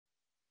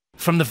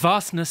From the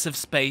vastness of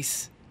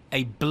space,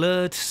 a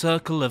blurred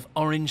circle of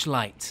orange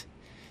light.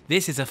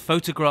 This is a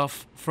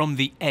photograph from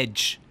the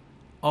edge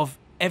of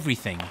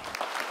everything,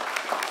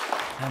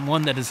 and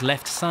one that has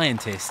left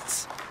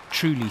scientists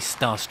truly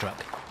starstruck.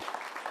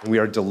 We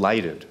are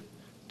delighted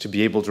to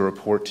be able to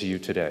report to you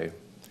today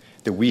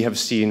that we have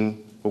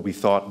seen what we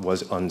thought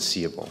was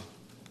unseeable.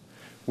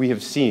 We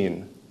have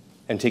seen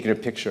and taken a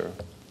picture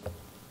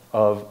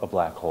of a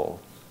black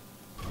hole.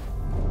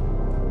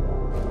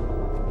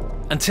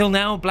 Until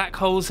now, black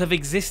holes have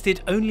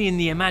existed only in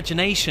the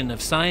imagination of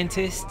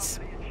scientists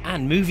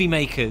and movie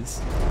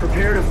makers.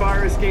 Prepare to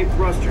fire escape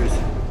thrusters.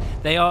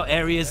 They are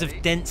areas of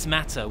dense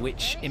matter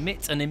which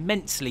emit an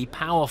immensely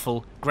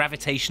powerful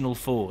gravitational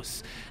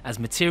force. As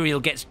material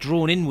gets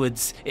drawn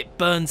inwards, it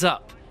burns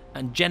up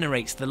and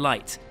generates the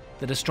light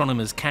that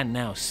astronomers can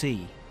now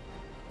see.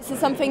 This is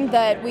something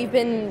that we've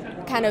been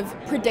kind of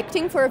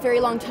predicting for a very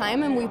long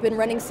time, and we've been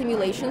running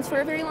simulations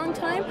for a very long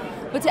time.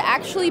 But to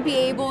actually be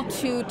able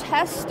to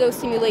test those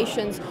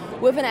simulations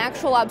with an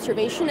actual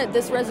observation at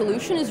this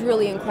resolution is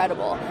really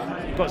incredible.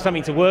 You've got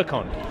something to work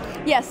on.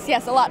 Yes,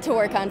 a lot to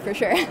work on for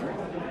sure.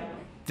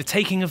 The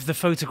taking of the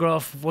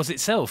photograph was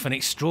itself an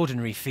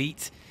extraordinary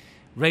feat.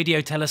 Radio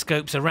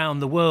telescopes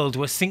around the world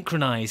were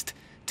synchronized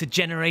to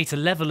generate a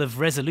level of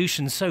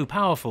resolution so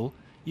powerful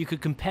you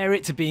could compare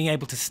it to being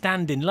able to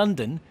stand in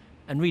London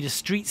and read a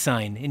street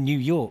sign in New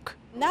York.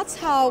 That's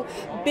how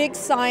big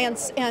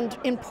science and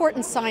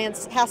important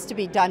science has to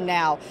be done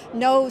now.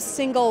 No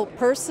single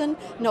person,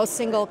 no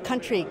single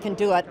country can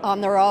do it on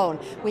their own.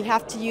 We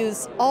have to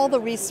use all the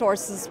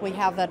resources we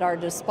have at our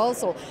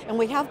disposal. And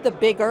we have the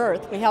big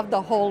Earth, we have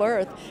the whole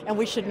Earth, and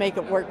we should make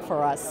it work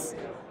for us.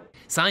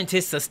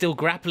 Scientists are still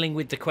grappling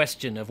with the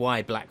question of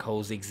why black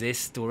holes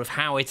exist, or of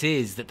how it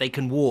is that they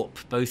can warp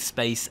both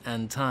space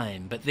and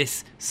time. But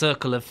this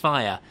circle of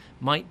fire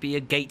might be a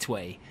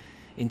gateway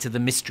into the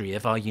mystery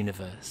of our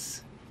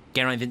universe.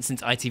 Geraint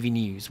Vincent, ITV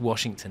News,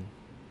 Washington.